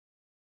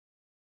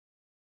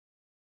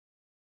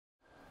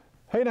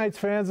Hey Knights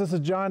fans, this is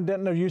John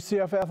Denton of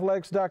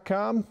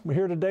UCFathletics.com. We're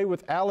here today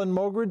with Alan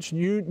Mogridge,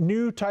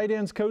 new tight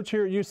ends coach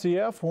here at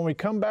UCF. When we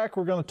come back,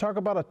 we're going to talk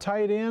about a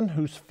tight end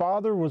whose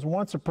father was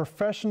once a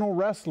professional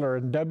wrestler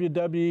in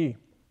WWE.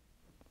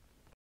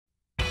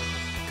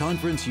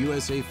 Conference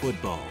USA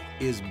football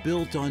is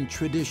built on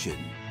tradition.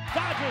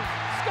 Dodges,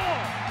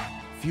 score!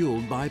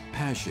 Fueled by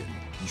passion,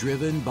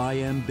 driven by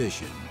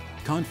ambition.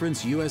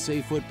 Conference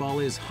USA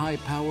football is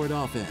high-powered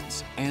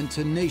offense and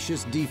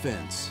tenacious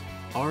defense.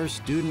 Our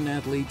student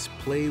athletes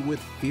play with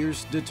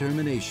fierce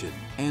determination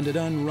and an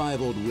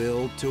unrivaled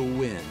will to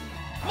win.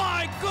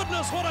 My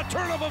goodness, what a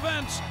turn of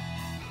events!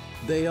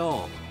 They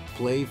all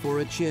play for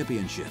a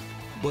championship,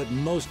 but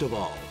most of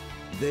all,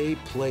 they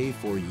play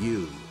for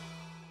you.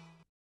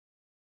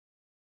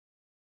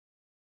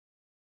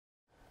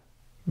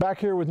 Back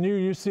here with new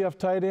UCF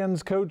tight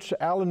ends coach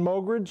Alan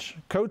Mogridge.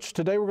 Coach,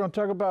 today we're going to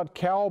talk about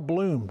Cal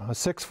Bloom, a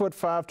 6'5",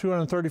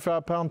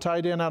 235-pound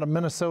tight end out of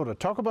Minnesota.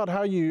 Talk about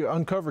how you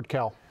uncovered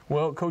Cal.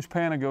 Well, Coach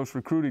Panagos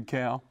recruited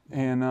Cal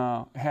and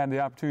had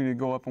the opportunity to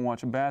go up and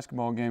watch a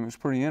basketball game. It was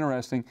pretty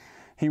interesting.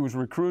 He was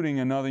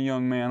recruiting another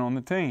young man on the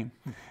team.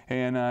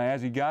 And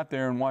as he got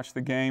there and watched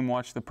the game,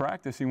 watched the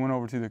practice, he went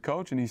over to the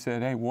coach and he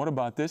said, hey, what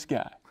about this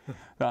guy?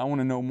 I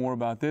want to know more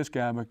about this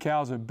guy. But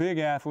Cal's a big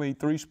athlete,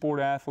 three-sport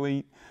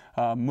athlete,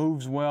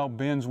 moves well,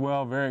 bends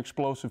well, very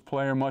explosive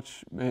player,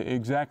 much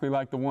exactly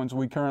like the ones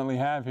we currently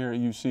have here at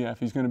UCF.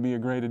 He's going to be a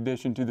great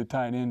addition to the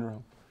tight end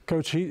room.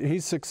 Coach,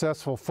 he's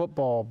successful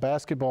football,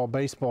 basketball,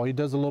 baseball. He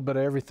does a little bit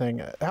of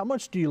everything. How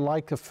much do you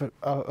like the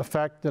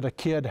fact that a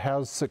kid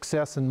has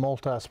success in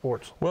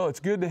multi-sports? Well,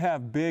 it's good to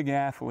have big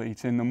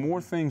athletes, and the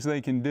more things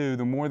they can do,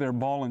 the more they're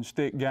ball and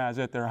stick guys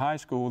at their high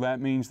school. That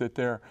means that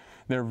they're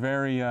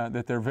very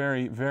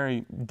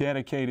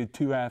dedicated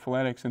to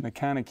athletics and the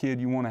kind of kid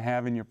you want to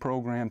have in your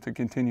program to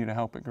continue to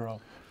help it grow.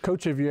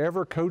 Coach, have you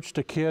ever coached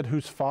a kid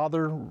whose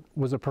father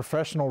was a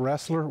professional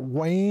wrestler?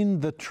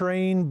 Wayne the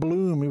Train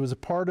Bloom. He was a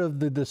part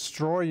of the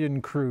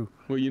Destroyin' crew.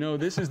 Well, you know,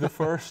 this is the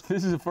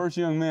first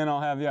young man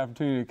I'll have the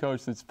opportunity to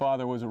coach that's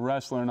father was a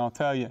wrestler, and I'll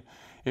tell you,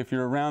 if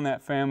you're around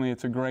that family,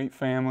 it's a great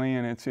family,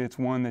 and it's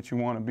one that you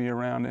want to be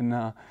around.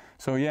 And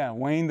so yeah,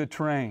 Wayne the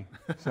Train.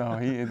 So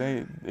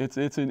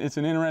it's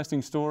an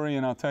interesting story,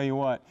 and I'll tell you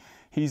what.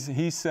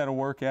 He's set a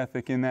work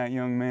ethic in that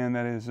young man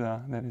that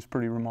is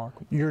pretty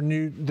remarkable. You're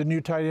the new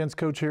tight ends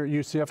coach here at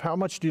UCF. How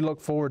much do you look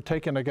forward to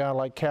taking a guy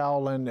like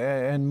Cal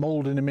and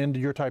molding him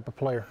into your type of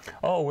player?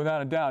 Oh,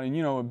 without a doubt. And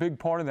you know, a big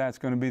part of that's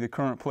going to be the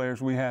current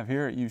players we have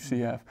here at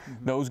UCF.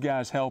 Mm-hmm. Those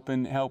guys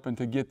helping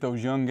to get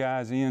those young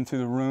guys into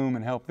the room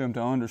and help them to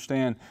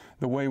understand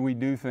the way we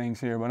do things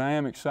here. But I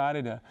am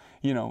excited to,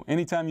 you know,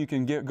 anytime you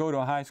can go to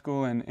a high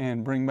school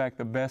and bring back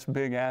the best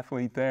big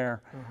athlete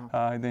there,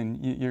 then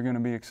you're going to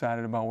be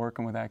excited about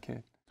working with that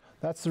kid.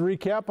 That's the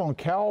recap on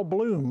Cal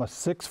Bloom, a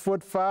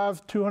 6'5",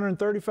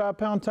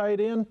 235-pound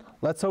tight end.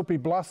 Let's hope he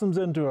blossoms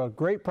into a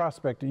great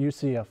prospect at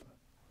UCF.